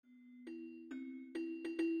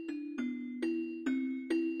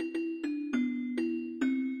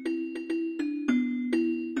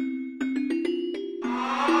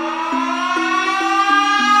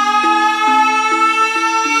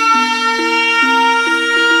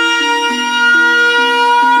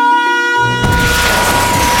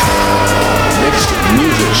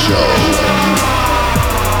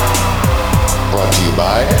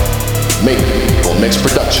Maple Mix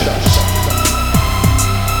Productions.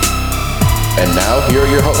 And now, here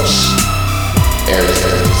are your hosts,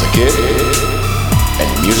 Aries the Kid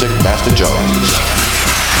and Music Master Jones.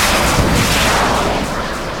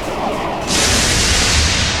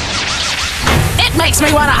 It makes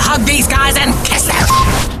me want to hug these guys and kiss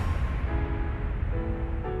them.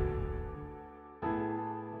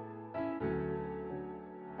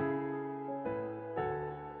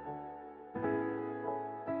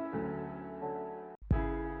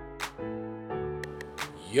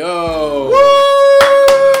 Yo!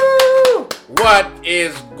 Woo! What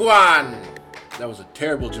is Guan? That was a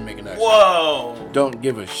terrible Jamaican accent. Whoa! Don't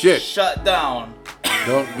give a shit. Shut down.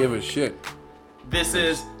 Don't give a shit. This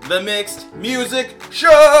is the Mixed Music Show!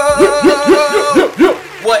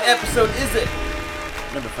 What episode is it?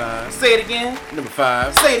 Number 5. Say it again. Number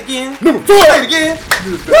 5. Say it again. Number 5. Say it again.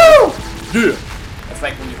 Woo! Yeah. It's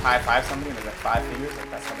like when you high five somebody and there's like 5 fingers.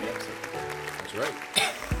 Like that's how many episodes. That's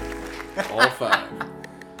right. All 5.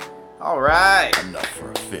 All right. Enough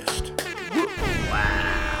for a fist.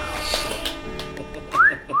 Wow.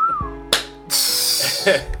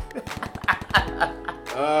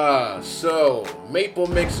 So Maple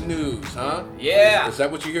Mix news, huh? Yeah. Is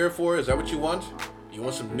that what you're here for? Is that what you want? You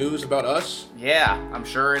want some news about us? Yeah, I'm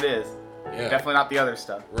sure it is. Yeah. Definitely not the other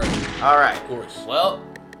stuff. Right. All right. Of course. Well,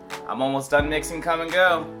 I'm almost done mixing Come and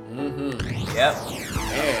Go. Mm-hmm. Yep.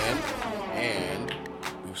 And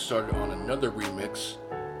we've started on another remix,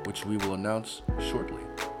 which we will announce shortly.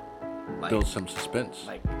 Build some suspense.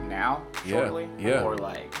 Like now, Yeah, shortly? yeah. Or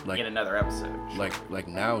like in another episode? Like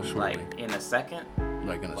now, shortly. Like in a second?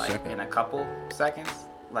 Like in a Like second. in a couple seconds?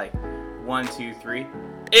 Like 1, 2, 3.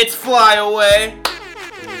 It's Fly Away!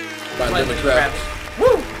 By Play Living with Travis.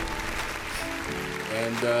 Woo!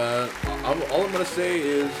 And all I'm gonna say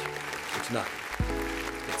is, it's not.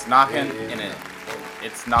 It's knocking Yeah. and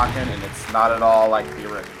it's knocking and it's not at all like the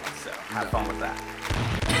original. So have fun with that.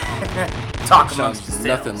 Talk amongst Sounds yourselves.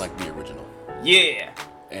 nothing like the original. Yeah.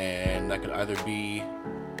 And that could either be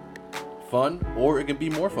fun or it could be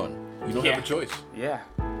more fun. You don't have a choice. Yeah.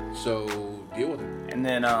 So deal with it. And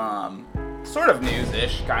then sort of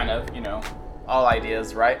news-ish, kind of, all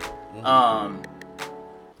ideas, right? Mm-hmm.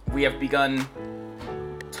 We have begun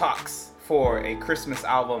talks for a Christmas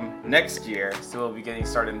album next year, so we'll be getting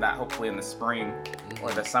started in that hopefully in the spring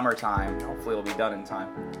or the summertime. Hopefully it'll be done in time.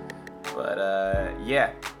 But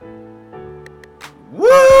yeah. Woo!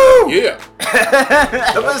 Yeah.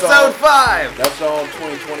 Episode 5. That's all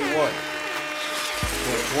 2021.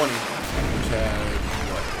 2020, which has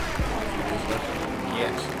what? A few days left?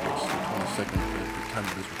 Yeah. It's the 22nd at the time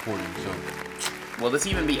of this recording, so Will this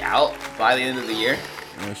even be out by the end of the year?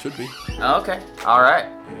 yeah, it should be. Oh, okay. All right.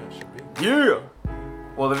 Yeah, it should be. Yeah.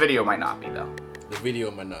 Well, the video might not be though. The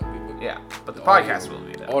video might not be, but Yeah, but the audio podcast will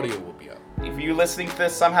be though. Audio will be out. If you're listening to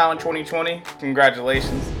this somehow in 2020,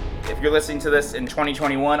 congratulations. If you're listening to this in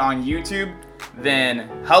 2021 on YouTube, then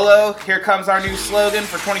hello, here comes our new slogan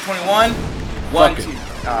for 2021. One, Fuck it. two.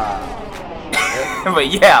 But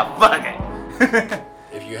yeah, fuck it.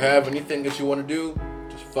 If you have anything that you want to do,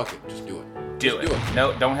 just fuck it. Just do it. Do Just it. do it.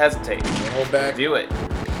 No, don't hesitate. Don't hold back. Do it.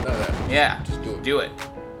 None of that. Yeah. Just do it. Do it.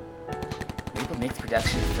 Maple Mix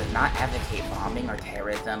Productions does not advocate bombing or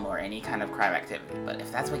terrorism or any kind of crime activity, but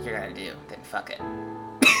if that's what you're gonna do, then fuck it.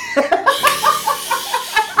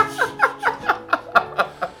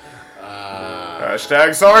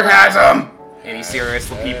 Hashtag sarcasm! Any serious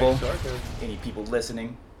people? Sarcasm. Any people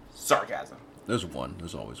listening? Sarcasm. There's one.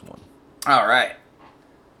 There's always one. Alright.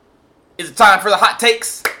 Is it time for the hot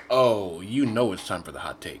takes? Oh, you know it's time for the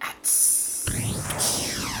hot take.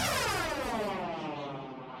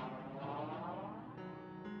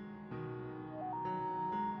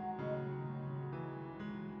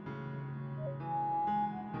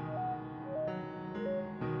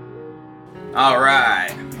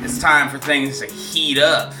 Alright. It's time for things to heat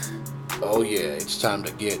up. Oh yeah, it's time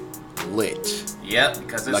to get lit. Yep,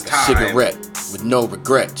 because it's Like time. a cigarette with no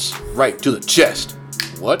regrets. Right to the chest.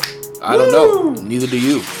 What? I don't know. Neither do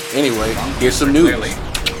you. Anyway, here's some news. Clearly.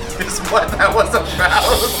 Is what that was about.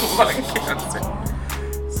 Lung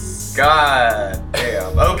cancer. God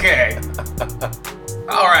damn. Okay.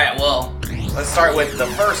 Alright, well, let's start with the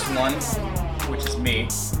first one, which is me.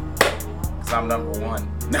 Because I'm number 1.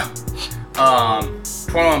 No.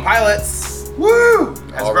 21 Pilots. Woo!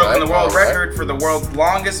 Has All broken right, the world all right. record for the world's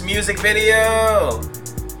longest music video.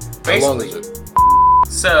 How long Basically. is it?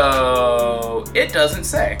 So it doesn't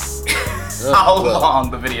say how well. long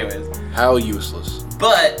the video is, How useless.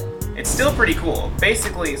 but it's still pretty cool.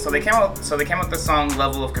 Basically, so they came out with the song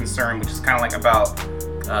 "Level of Concern," which is kind of like about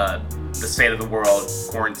the state of the world,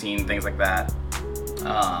 quarantine, things like that.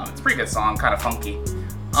 It's a pretty good song, kind of funky.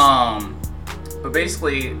 But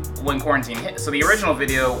basically, when quarantine hit, so the original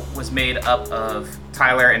video was made up of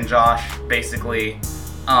Tyler and Josh basically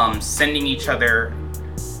sending each other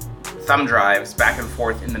thumb drives back and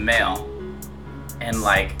forth in the mail, and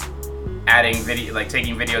like adding video, like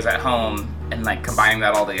taking videos at home and like combining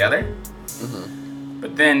that all together. Mm-hmm.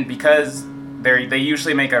 But then because they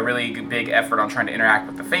usually make a really big effort on trying to interact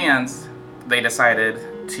with the fans, they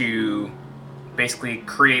decided to basically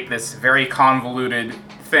create this very convoluted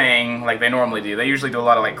thing like they normally do. They usually do a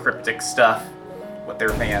lot of like cryptic stuff with their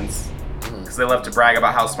fans because they love to brag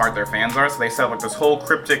about how smart their fans are. So they set up like this whole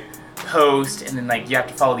cryptic post, and then like you have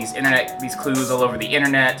to follow these clues all over the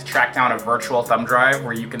internet to track down a virtual thumb drive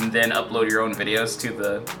where you can then upload your own videos to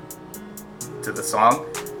the song.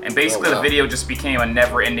 And basically the video just became a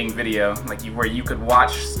never-ending video, like where you could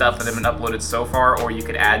watch stuff that had been uploaded so far, or you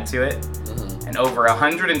could add to it. Mm-hmm. And over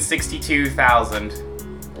 162,000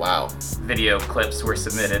 video clips were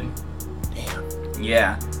submitted. Damn.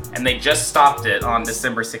 Yeah, and they just stopped it on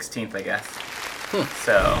December 16th, I guess.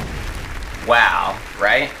 So, wow,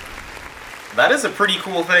 right? That is a pretty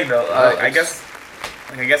cool thing, though. I guess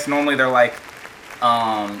normally they're like,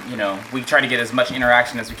 you know, we try to get as much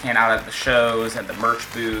interaction as we can out at the shows, at the merch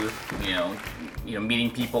booth, you know,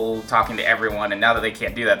 meeting people, talking to everyone. And now that they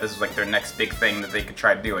can't do that, this is like their next big thing that they could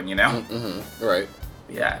try doing, you know? Mm-hmm. Right.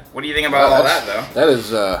 Yeah. What do you think about all that, though? That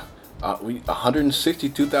is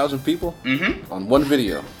 162,000 people on one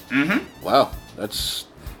video. Mm-hmm. Wow, that's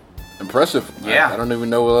impressive. Yeah. I don't even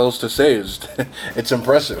know what else to say. It's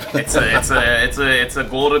impressive. It's a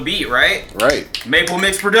goal to beat, right? Right. Maple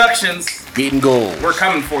Mix Productions. Beating goals. We're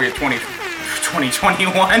coming for you,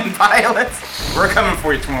 2021 pilots. We're coming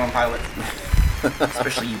for you, 21 pilots.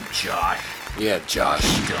 Especially you, Josh. Yeah, Josh.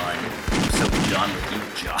 I'm so done with you,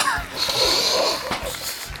 Josh.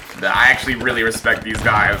 I actually really respect these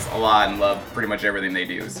guys a lot and love pretty much everything they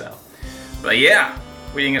do. So, but yeah,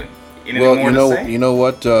 anything more to say? You know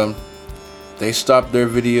what? They stopped their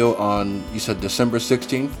video on, you said December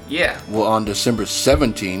 16th? Yeah. Well, on December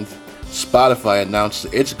 17th, Spotify announced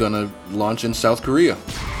it's gonna launch in South Korea.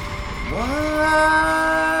 What?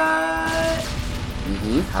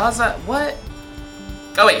 Mm-hmm. How's that? What?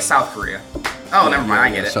 Oh wait, South Korea. Oh, never mind.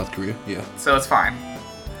 I get it. South Korea, yeah. So it's fine.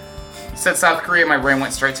 You said South Korea, my brain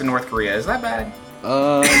went straight to North Korea. Is that bad?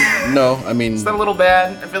 No. I mean, is that a little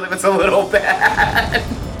bad? I feel like that's a little bad.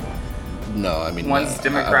 No, I mean, one's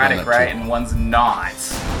democratic, right, and one's not.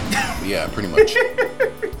 Yeah, pretty much.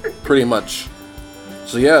 Pretty much.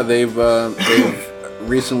 So yeah, they've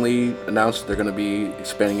recently announced they're going to be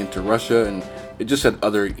expanding into Russia, and it just said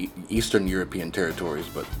other Eastern European territories.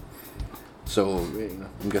 But so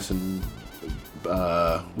I'm guessing,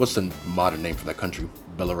 what's the modern name for that country?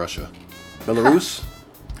 Belarus,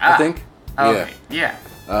 I think. Okay. Yeah.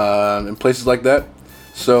 And places like that.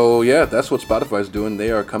 So yeah, that's what Spotify is doing.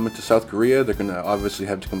 They are coming to South Korea. They're gonna obviously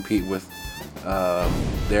have to compete with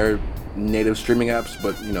their native streaming apps,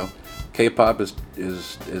 but you know, K-pop is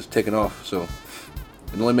taking off. So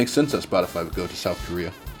it only makes sense that Spotify would go to South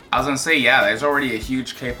Korea. I was gonna say, yeah, there's already a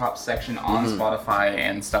huge K-pop section on Spotify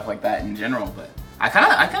and stuff like that in general, but I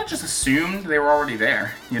kind of just assumed they were already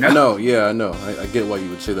there, you know? No, yeah, I know. I get why you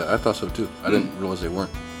would say that. I thought so too. I didn't realize they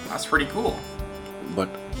weren't. That's pretty cool. But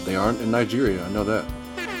they aren't in Nigeria. I know that.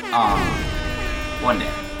 One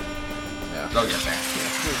day. Yeah. They'll get there.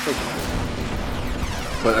 Yeah.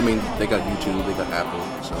 But I mean, they got YouTube, they got Apple,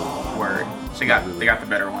 so. Word. They got the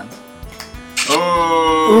better ones.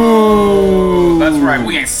 Oh, that's right.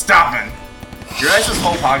 We ain't stopping. You realize this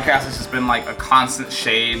whole podcast has just been like a constant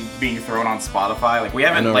shade being thrown on Spotify? Like we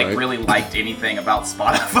haven't really liked anything about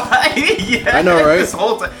Spotify yet. I know, right? This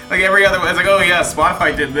whole time, like every other one, it's like, oh yeah,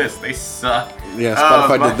 Spotify did this. They suck. Yeah,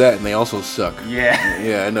 Spotify did that, and they also suck. Yeah.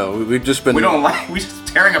 Yeah, I know. We've just been. We just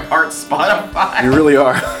tearing apart Spotify. You really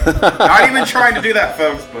are. Not even trying to do that,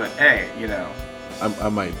 folks. But hey, you know. I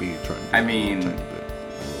might be trying. I mean,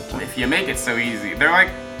 if you make it so easy, they're like.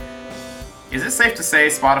 Is it safe to say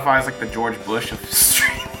Spotify is like the George Bush of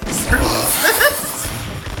streaming services?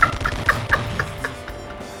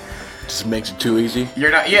 Just makes it too easy.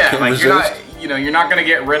 You're not gonna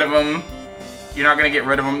get rid of them. You're not gonna get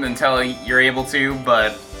rid of them until you're able to,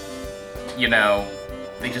 but you know,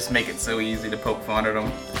 they just make it so easy to poke fun at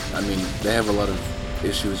them. I mean, they have a lot of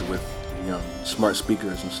issues with, smart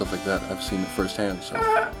speakers and stuff like that. I've seen it firsthand, so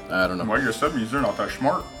I don't know. Well, your subbies, they're not that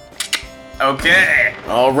smart. Okay.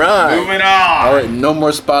 All right. Moving on. All right. No more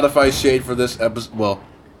Spotify shade for this episode. Well,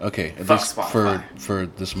 okay. At fuck least Spotify. for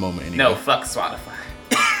this moment anyway. No, fuck Spotify.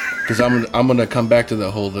 Because I'm gonna come back to the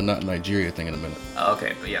not Nigeria thing in a minute.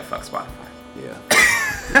 Okay, but yeah, fuck Spotify. Yeah.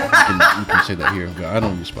 You can say that here. I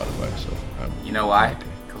don't use Spotify, so. You know why?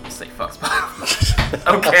 People say fuck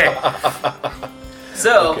Spotify. Okay.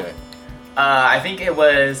 So, Okay. I think it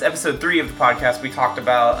was episode 3 of the podcast. We talked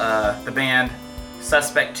about the band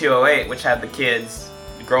Suspect 208, which had the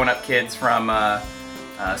grown-up kids from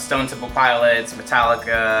Stone Temple Pilots,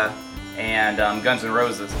 Metallica, and Guns N'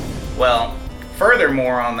 Roses. Well,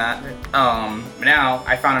 furthermore on that, now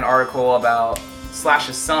I found an article about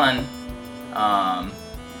Slash's son,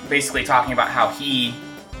 basically talking about how he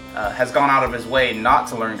has gone out of his way not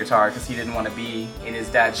to learn guitar because he didn't want to be in his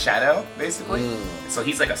dad's shadow, basically. So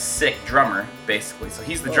he's like a sick drummer, basically. So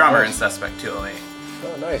he's the drummer in Suspect 208.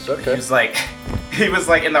 Oh, nice. Okay. He was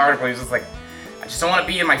like in the article, he was just like, I just don't want to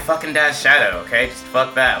be in my fucking dad's shadow, okay? Just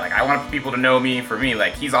fuck that. Like, I want people to know me for me.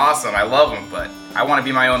 Like, he's awesome, I love him, but I want to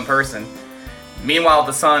be my own person. Meanwhile,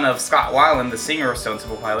 the son of Scott Weiland, the singer of Stone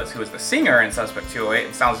Temple Pilots, who is the singer in Suspect 208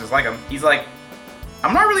 and sounds just like him, he's like,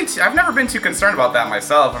 I've never been too concerned about that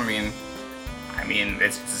myself. I mean,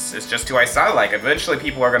 it's just who I sound like. Eventually,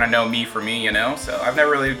 people are gonna know me for me, you know. So I've never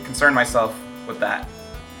really concerned myself with that.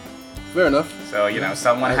 Fair enough. So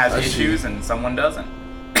someone has issues and someone doesn't.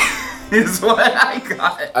 Is what I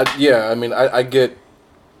got.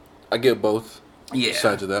 I get both Yeah.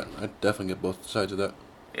 sides of that. I definitely get both sides of that.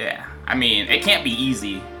 Yeah. I mean, it can't be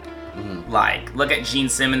easy. Like, look at Gene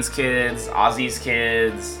Simmons' kids, Ozzy's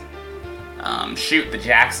kids. The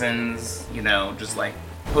Jacksons, just like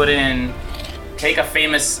take a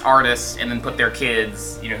famous artist and then put their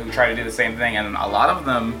kids, who try to do the same thing, and a lot of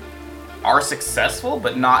them are successful,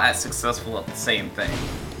 but not as successful at the same thing.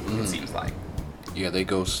 It seems like. Yeah, they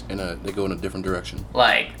go in a different direction.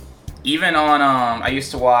 Like, even on I used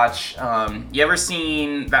to watch. You ever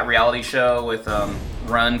seen that reality show with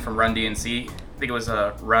Run from Run DMC? I think it was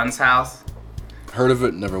Run's House. Heard of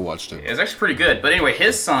it, never watched it. It was actually pretty good. But anyway,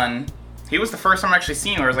 his son. He was the first time I actually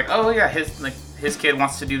seen where I was like, oh yeah, his kid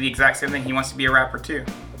wants to do the exact same thing. He wants to be a rapper too.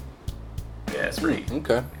 Yeah, it's pretty.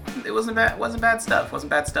 Okay. It wasn't bad stuff.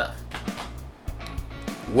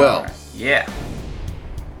 Well. Right. Yeah.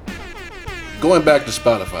 Going back to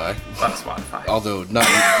Spotify. Fuck Spotify. Although not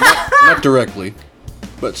directly,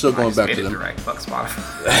 but still going back to them. Direct. Fuck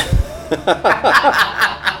Spotify.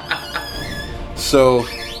 So.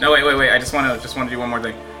 No, wait. I just want to do one more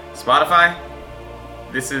thing. Spotify.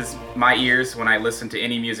 This is my ears when I listen to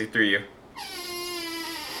any music through you.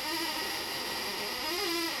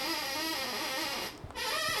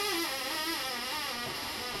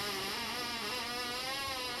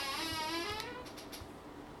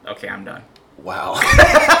 Okay, I'm done. Wow.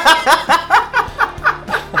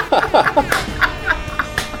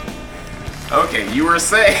 Okay, you were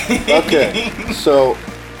saying. Okay, so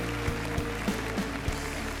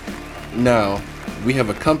now we have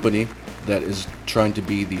a company that is trying to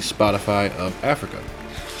be the Spotify of Africa.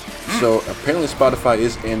 So apparently Spotify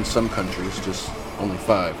is in some countries, just only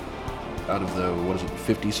 5 out of the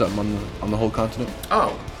 50 something on the whole continent.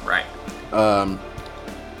 Oh, right.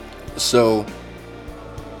 So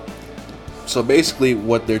basically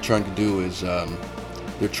what they're trying to do is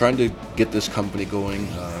they're trying to get this company going.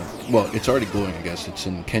 Well, it's already going, I guess. It's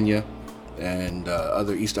in Kenya and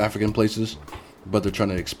other East African places, but they're trying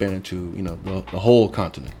to expand it to the whole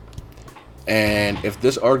continent. And if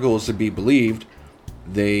this article is to be believed,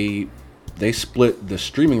 they split the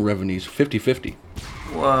streaming revenues 50-50.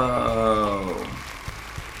 Whoa.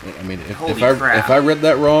 I mean, if crap. I read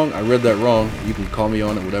that wrong, I read that wrong. You can call me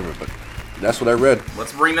on it, whatever, but that's what I read.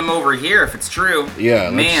 Let's bring them over here if it's true. Yeah,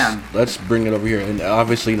 man. Let's bring it over here. And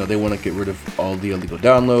obviously, they want to get rid of all the illegal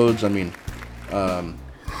downloads. I mean,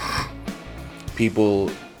 people,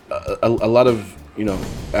 a lot of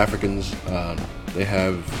Africans, they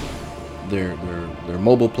have their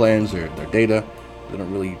mobile plans, their data. They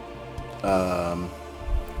don't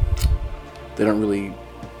really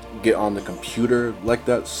get on the computer like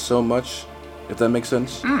that so much, if that makes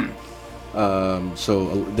sense.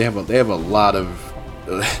 So they have a lot of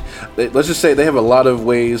let's just say they have a lot of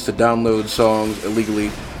ways to download songs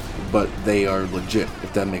illegally, but they are legit,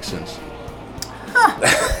 if that makes sense.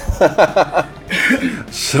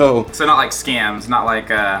 So not like scams, not like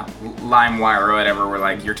LimeWire or whatever, where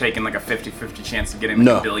like you're taking like a 50-50 chance of getting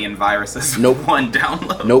like a billion viruses with one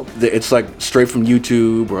download. Nope, it's like straight from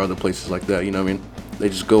YouTube or other places like that. You know what I mean? They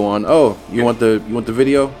just go on. Oh, you want the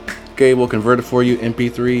video? Okay, we'll convert it for you.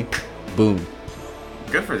 MP3, boom.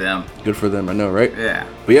 Good for them. Good for them. I know, right? Yeah.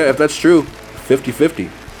 But yeah, if that's true, 50-50.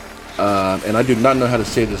 And I do not know how to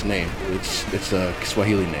say this name. It's a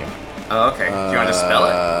Swahili name. Oh, okay. Do you want to spell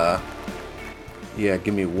it? Yeah,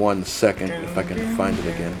 give me 1 second if I can find it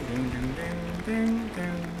again.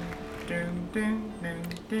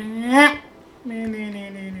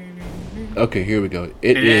 Okay, here we go.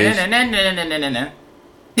 It is MNDUNDO.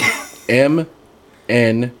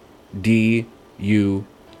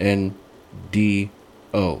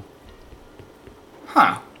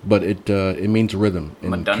 Huh. But it means rhythm in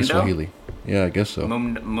Madundo? Kiswahili. Yeah, I guess so.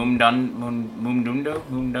 Mumdundo?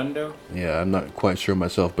 Yeah, I'm not quite sure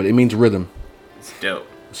myself, but it means rhythm. It's dope.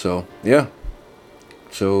 So, yeah.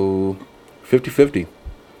 So, 50-50.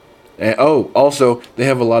 And, also, they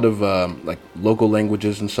have a lot of, like, local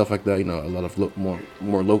languages and stuff like that. You know, a lot of more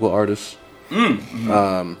local artists.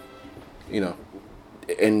 Mm-hmm. You know,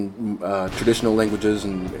 and traditional languages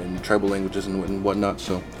and tribal languages and whatnot.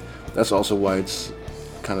 So, that's also why it's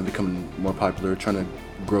kind of becoming more popular, trying to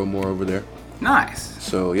grow more over there. Nice.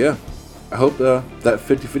 So, yeah. I hope that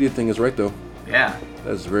 50-50 thing is right, though. Yeah.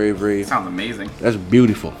 That's very, very... Sounds amazing. That's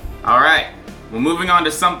beautiful. All right. Well, moving on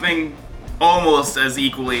to something almost as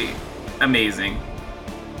equally amazing.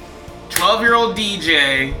 12-year-old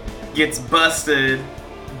DJ gets busted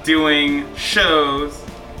doing shows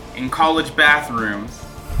in college bathrooms.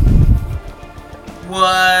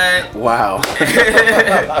 What? Wow.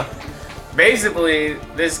 Basically,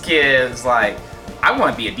 this kid's like, I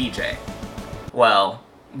want to be a DJ. Well,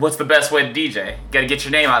 what's the best way to DJ? You gotta get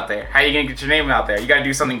your name out there. How are you gonna get your name out there? You gotta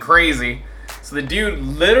do something crazy. So the dude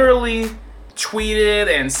literally tweeted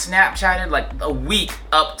and Snapchatted like a week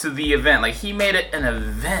up to the event. Like, he made it an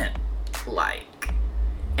event, like,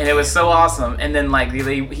 and it was so awesome. And then like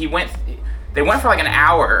they went for like an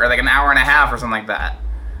hour or like an hour and a half or something like that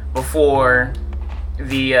before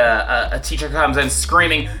the a teacher comes in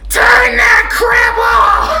screaming, "Turn that crap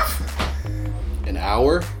off!" An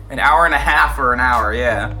hour? An hour and a half or an hour,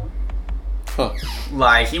 yeah. Huh.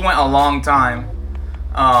 Like, he went a long time.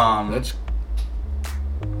 That's...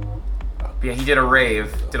 Yeah, he did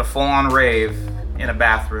a full-on rave in a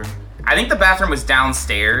bathroom. I think the bathroom was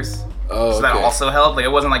downstairs, so that also helped. Like,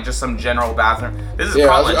 it wasn't like just some general bathroom. This is a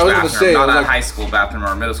college bathroom, not a high school bathroom or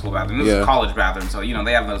a middle school bathroom. This is a college bathroom, so, you know,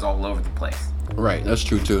 they have those all over the place. Right, that's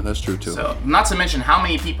true too. So, not to mention how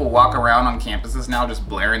many people walk around on campuses now just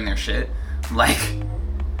blaring their shit. Like,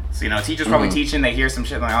 so, you know, teachers probably teaching, they hear some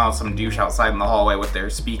shit like, oh, some douche outside in the hallway with their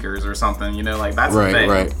speakers or something, you know, like, that's a thing.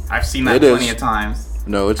 Right. I've seen that plenty of times.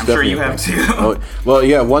 No, it's I'm definitely. I'm sure you have too. Well,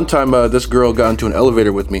 yeah, one time this girl got into an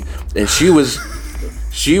elevator with me, and she was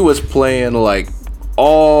playing like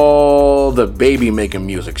all the baby making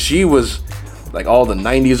music. She was like all the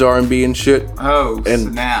 90s R&B and shit. Oh,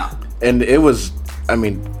 and snap. And it was, I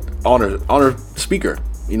mean, on her speaker,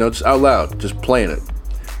 you know, just out loud, just playing it.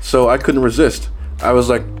 So I couldn't resist. I was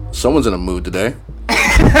like, someone's in a mood today.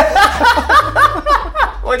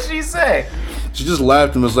 What'd she say? She just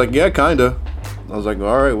laughed and was like, yeah, kinda. I was like,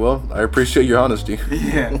 all right, well, I appreciate your honesty.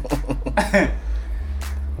 Yeah.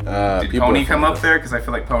 Did Pony come up there? Because I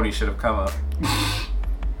feel like Pony should have come up.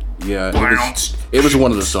 Yeah, it was one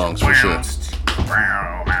of the songs for sure.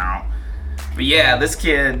 But yeah, this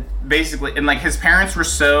kid basically, and like his parents were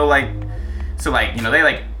so like, you know, they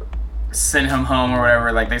like sent him home or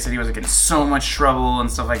whatever. Like, they said he was like in so much trouble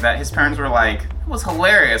and stuff like that. His parents were like, it was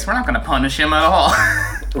hilarious. We're not gonna punish him at all.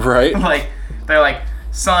 Right. Like, they're like,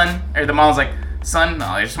 son, or the mom's like, son, no,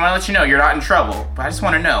 I just want to let you know you're not in trouble, but I just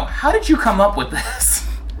want to know, how did you come up with this?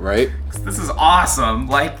 Right. This is awesome.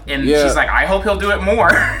 Like, and she's like, I hope he'll do it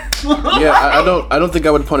more. Yeah, I don't think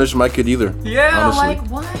I would punish my kid either. Yeah, honestly. like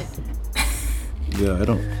what? Yeah, I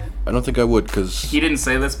don't think I would, because he didn't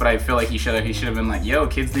say this, but I feel like he should have been like, yo,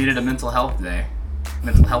 kids needed a mental health day,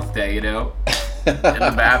 you know, in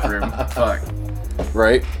the bathroom. Fuck.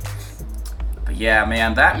 Right. But yeah,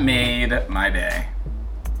 man, that made my day.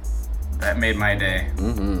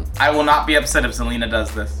 Mm-hmm. I will not be upset if Selena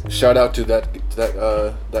does this. Shout out to that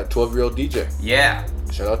 12-year-old DJ. Yeah.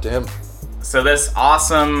 Shout out to him. So this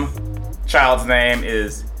awesome child's name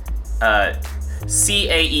is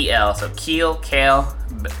Cael. So Kale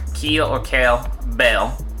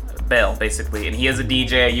Bell, basically. And he is a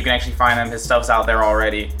DJ. You can actually find him. His stuff's out there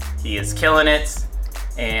already. He is killing it.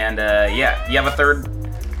 And yeah, you have a third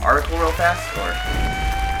article real fast, or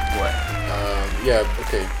what? Yeah.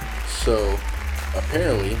 Okay. So,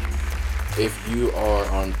 apparently, if you are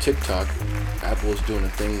on TikTok, Apple is doing a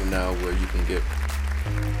thing now where you can get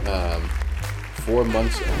 4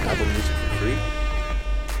 months of Apple Music for free.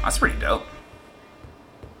 That's pretty dope.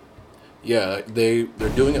 Yeah, they're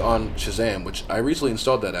doing it on Shazam, which I recently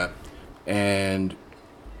installed that app, and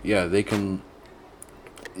yeah, they can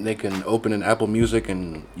open an Apple Music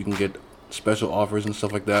and you can get special offers and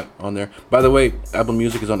stuff like that on there. By the way, Apple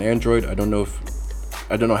Music is on Android. I don't know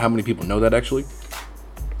how many people know that actually.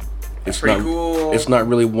 It's pretty cool. It's not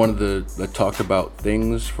really one of the talked about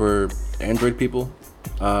things for Android people.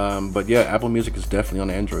 But yeah, Apple Music is definitely on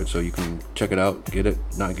Android, so you can check it out, get it,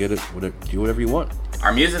 not get it, whatever, do whatever you want.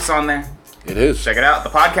 Our music's on there. It is. Check it out. The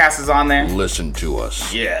podcast is on there. Listen to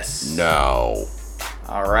us. Yes. Now.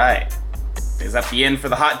 All right. Is that the end for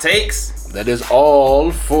the hot takes? That is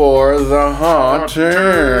all for the hot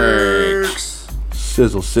takes.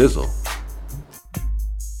 Sizzle, sizzle.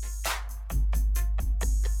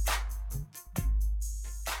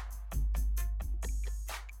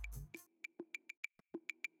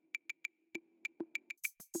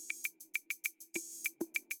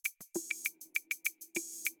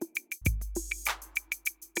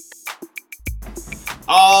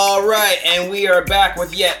 All right, and we are back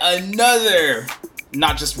with yet another,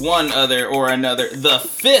 not just one other or another, the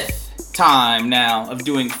 5th time now of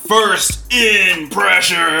doing first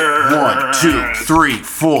impression. 1, 2, 3,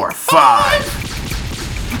 4,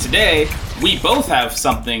 5. And today, we both have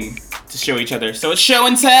something to show each other, so it's show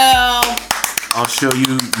and tell. I'll show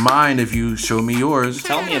you mine if you show me yours.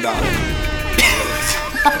 Tell me about it.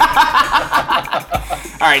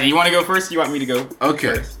 All right, do you want to go first? Or do you want me to go?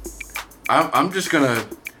 Okay. First? I'm just gonna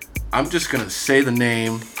say the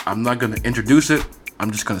name. I'm not gonna introduce it. I'm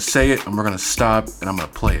just gonna say it, and we're gonna stop, and I'm gonna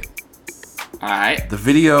play it. All right. The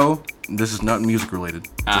video. This is not music related.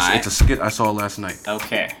 Alright. It's a skit I saw last night.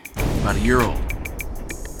 Okay. About a year old.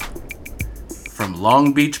 From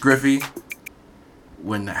Long Beach, Griffey.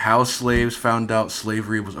 When the house slaves found out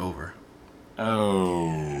slavery was over.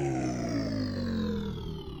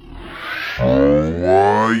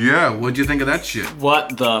 Yeah, what'd you think of that shit?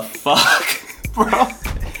 What the fuck, bro?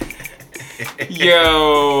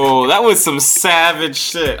 Yo, that was some savage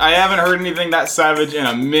shit. I haven't heard anything that savage in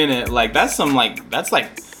a minute. Like that's some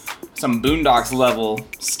some Boondocks level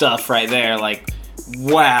stuff right there. Like,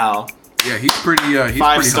 wow. Yeah, he's pretty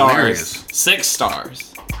 5 stars. hilarious. 6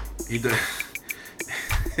 stars. He does.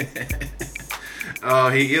 He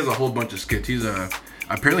has a whole bunch of skits. He's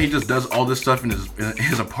apparently he just does all this stuff in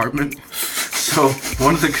his apartment. So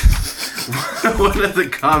one of the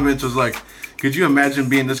comments was like, could you imagine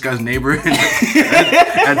being this guy's neighbor and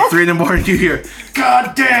at 3 a.m. you hear,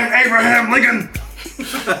 "God damn Abraham Lincoln."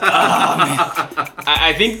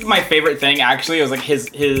 I think my favorite thing actually was like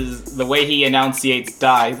the way he enunciates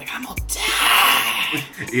die. He's like, I'm gonna die.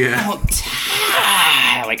 Yeah. I'm gonna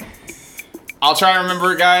die. Like, I'll try to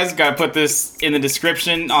remember it, guys. Gotta put this in the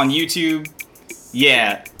description on YouTube.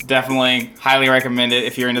 Yeah, definitely highly recommend it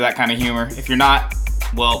if you're into that kind of humor. If you're not,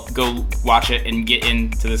 well, go watch it and get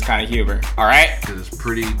into this kind of humor. All right? Because it's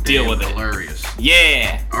pretty Deal damn with it. hilarious.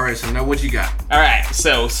 Yeah. All right, so now what you got? All right,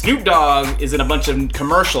 so Snoop Dogg is in a bunch of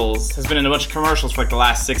commercials, has been in a bunch of commercials for like the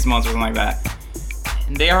last 6 months or something like that.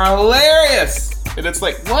 And they are hilarious. And it's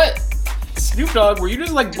like, what? Snoop Dogg, were you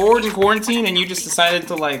just like bored in quarantine and you just decided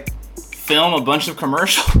to like film a bunch of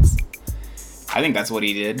commercials? I think that's what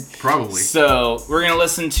he did. Probably. So we're gonna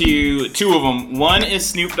listen to 2 of them. One is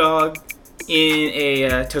Snoop Dogg in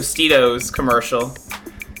a Tostitos commercial.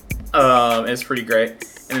 It's pretty great.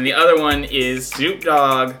 And then the other one is Snoop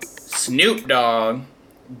Dogg,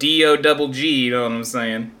 D-O-double-G, you know what I'm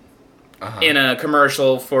saying? In a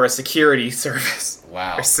commercial for a security service.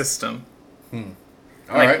 Wow. Or system. All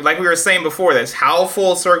right. Like we were saying before this, how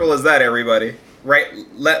full circle is that, everybody? Right?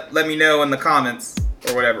 Let me know in the comments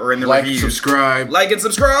or whatever, or in the reviews. Subscribe. Like and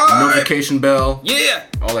subscribe. Notification bell. Yeah.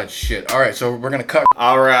 All that shit. All right, so we're gonna cut.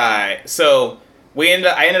 All right. So I ended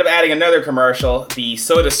up adding another commercial, the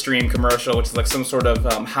SodaStream commercial, which is like some sort of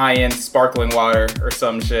high-end sparkling water or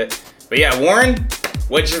some shit. But yeah, Warren,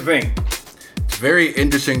 what'd you think? It's very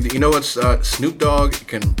interesting. You know what's Snoop Dogg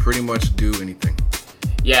can pretty much do anything.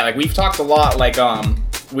 Yeah, like we've talked a lot. Like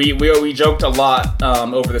we joked a lot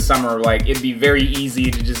over the summer. Like it'd be very easy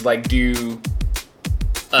to just like do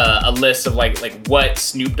a list of like what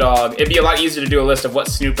Snoop Dogg. It'd be a lot easier to do a list of what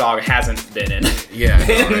Snoop Dogg hasn't been in. Yeah.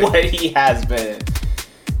 than right. what he has been in.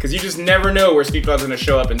 Because you just never know where Snoop Dogg's gonna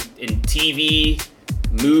show up in TV,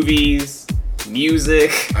 movies,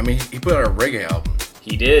 music. I mean, he put out a reggae album.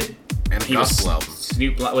 He did. And a gospel album.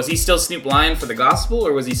 Was he still Snoop Lion for the gospel,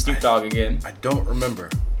 or was he Snoop Dogg again? I don't remember.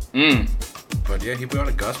 But yeah, he put out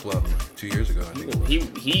a gospel album 2 years ago, I think it was.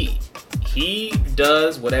 He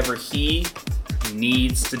does whatever he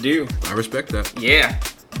needs to do. I respect that. Yeah.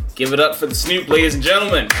 Give it up for the Snoop, ladies and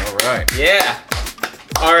gentlemen. All right. Yeah.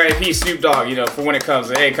 R.I.P. Snoop Dogg, for when it comes.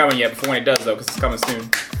 It ain't coming yet, but for when it does, though, because it's coming soon.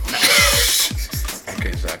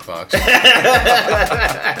 Okay, Zach Fox.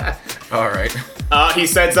 All right. He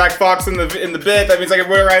said Zach Fox in the bit. That means I can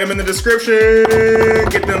write him in the description.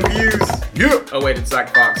 Get them views. Yeah. Oh wait, it's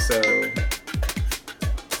Zach Fox, so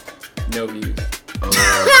no views.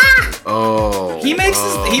 Oh. He makes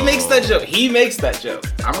that joke. He makes that joke.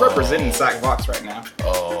 I'm representing Sac Vox right now.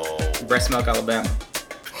 Oh. Breast Milk, Alabama.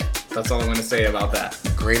 That's all I'm gonna say about that.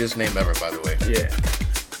 Greatest name ever, by the way. Yeah.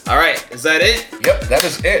 All right. Is that it? Yep, that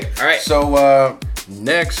is it. All right. So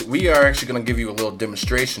next, we are actually gonna give you a little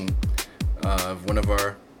demonstration of one of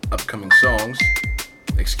our upcoming songs.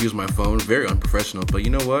 Excuse my phone, very unprofessional, but you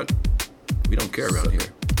know what? We don't care around here.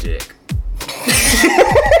 Dick.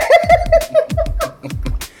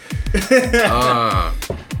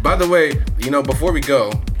 By the way, before we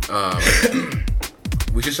go,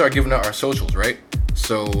 we should start giving out our socials, right?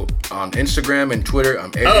 So on Instagram and Twitter,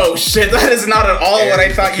 I'm Eric. Oh shit, that is not at all what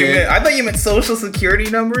I thought you Kid. meant. I thought you meant social security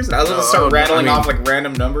numbers. I was gonna start rattling off like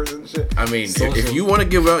random numbers and shit. I mean, if you want to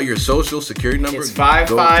give out your social security number, it's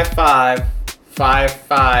 555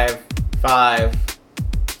 555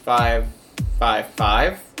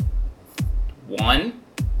 555 1.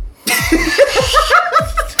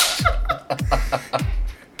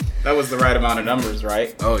 That was the right amount of numbers,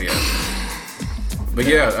 right? Oh yeah. But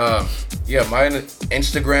my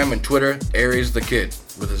Instagram and Twitter, Aries the Kid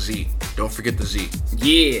with a Z. Don't forget the Z.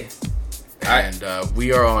 Yeah. And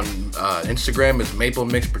we are on Instagram is Maple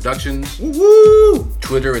Mix Productions. Woo!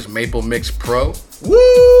 Twitter is Maple Mix Pro.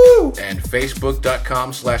 Woo! And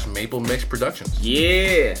Facebook.com/Maple Mix Productions.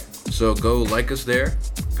 Yeah. So go like us there.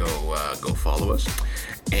 Go follow us.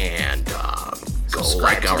 And go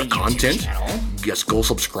like our content. Yes, go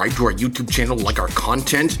subscribe to our YouTube channel, like our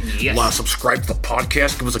content. Yes. Subscribe to the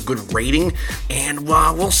podcast, give us a good rating, and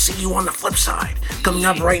we'll see you on the flip side. Coming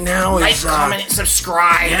up right now is comment, and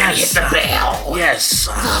subscribe, and hit the bell. Yes,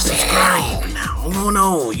 subscribe now. Oh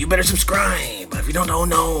no, you better subscribe. If you don't, oh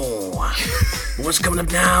no. What's coming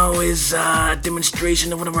up now is a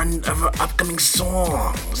demonstration of one of our upcoming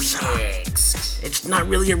songs. It's not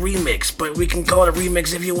really a remix, but we can call it a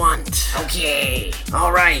remix if you want. Okay.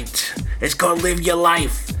 All right. It's called Live Your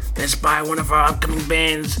Life. It's by one of our upcoming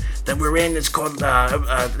bands that we're in. It's called,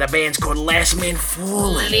 the band's called Last Man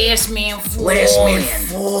Fallin'. Last Man Fallin'. Last Man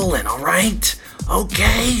Fallin', all right?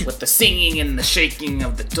 Okay. With the singing and the shaking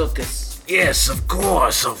of the tuchus. Yes, of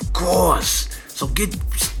course. So get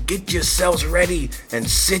yourselves ready and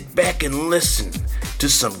sit back and listen to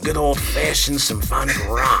some good old-fashioned symphonic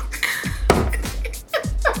rock.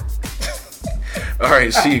 All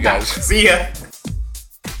right, see you guys. See ya.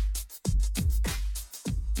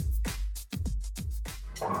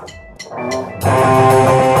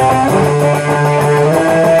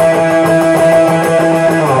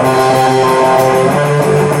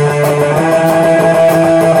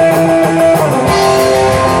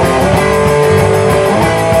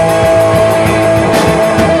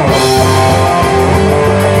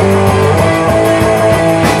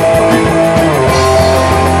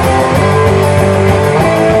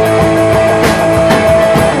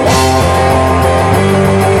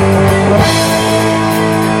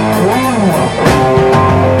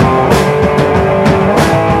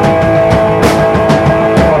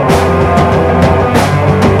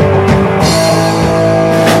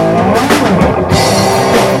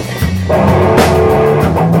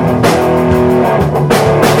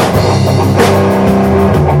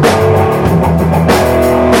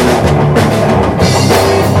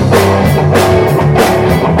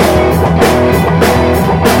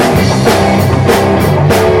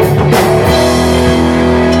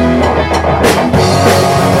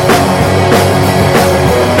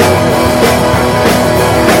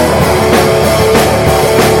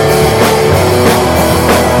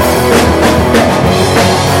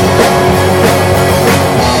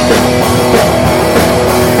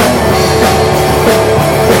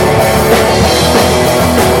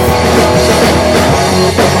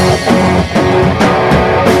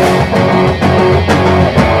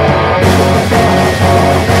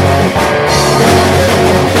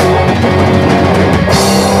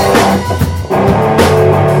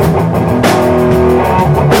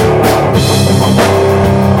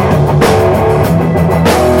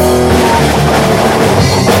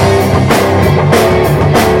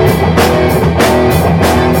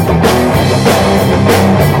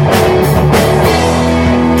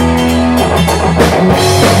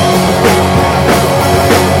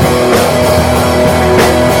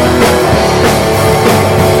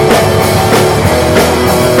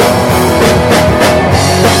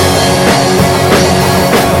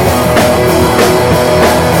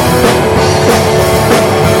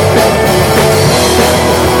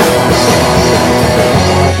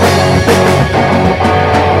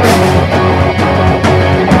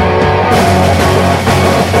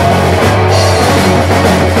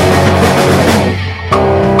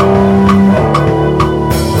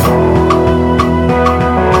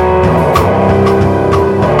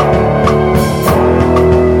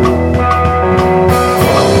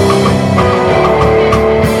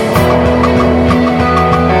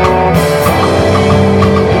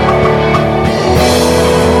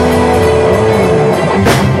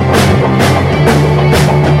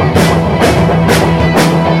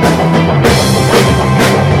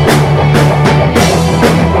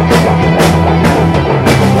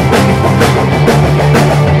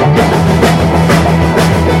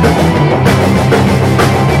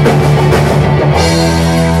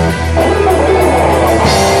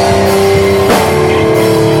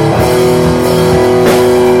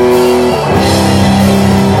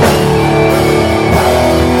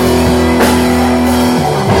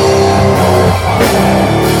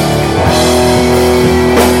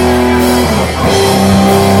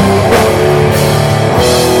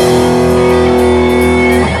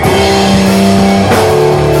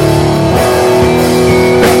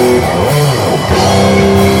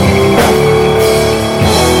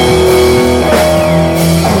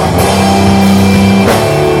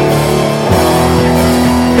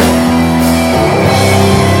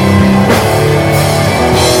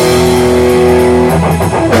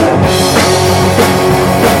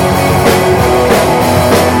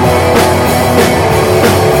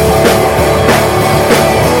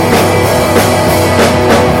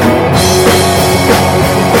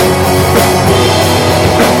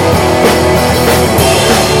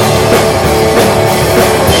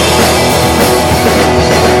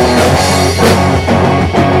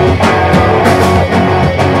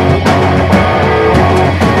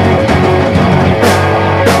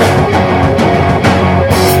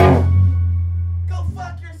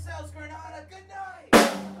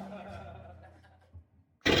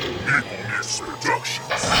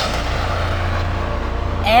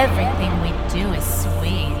 Everything we do is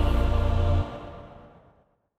sweet.